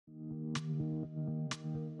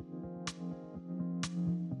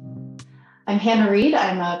I'm Hannah Reed.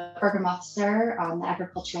 I'm a program officer on the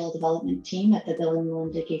agricultural development team at the Bill and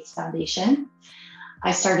Melinda Gates Foundation.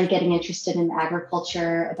 I started getting interested in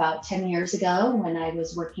agriculture about 10 years ago when I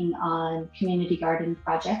was working on community garden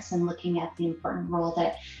projects and looking at the important role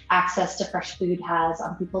that access to fresh food has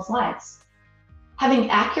on people's lives. Having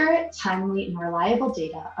accurate, timely, and reliable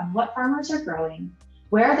data on what farmers are growing,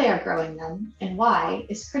 where they are growing them, and why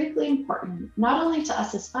is critically important, not only to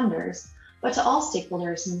us as funders, but to all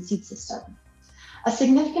stakeholders in the seed system. A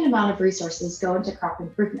significant amount of resources go into crop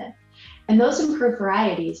improvement, and those improved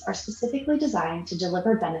varieties are specifically designed to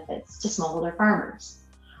deliver benefits to smallholder farmers,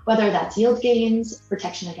 whether that's yield gains,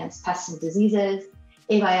 protection against pests and diseases,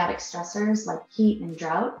 abiotic stressors like heat and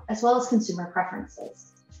drought, as well as consumer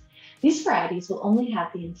preferences. These varieties will only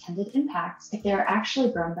have the intended impact if they are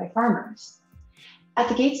actually grown by farmers. At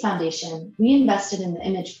the Gates Foundation, we invested in the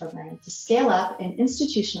IMAGE program to scale up and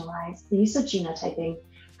institutionalize the use of genotyping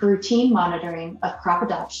for routine monitoring of crop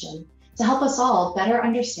adoption to help us all better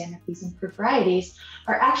understand if these improved varieties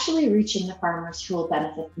are actually reaching the farmers who will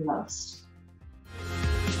benefit the most.